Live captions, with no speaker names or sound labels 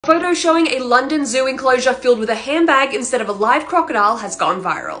A photo showing a London zoo enclosure filled with a handbag instead of a live crocodile has gone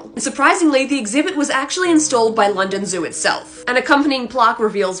viral. And surprisingly, the exhibit was actually installed by London Zoo itself. An accompanying plaque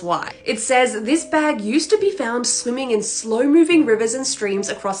reveals why. It says, "This bag used to be found swimming in slow-moving rivers and streams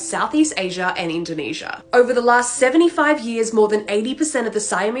across Southeast Asia and Indonesia. Over the last 75 years, more than 80% of the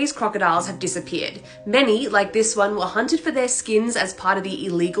Siamese crocodiles have disappeared. Many, like this one, were hunted for their skins as part of the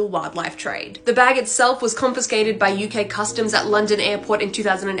illegal wildlife trade." The bag itself was confiscated by UK Customs at London Airport in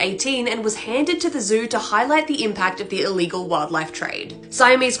 2018 and was handed to the zoo to highlight the impact of the illegal wildlife trade.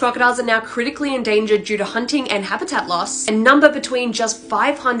 Siamese crocodiles are now critically endangered due to hunting and habitat loss, and number between just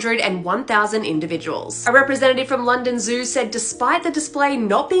 500 and 1,000 individuals. A representative from London Zoo said despite the display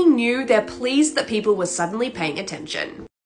not being new, they're pleased that people were suddenly paying attention.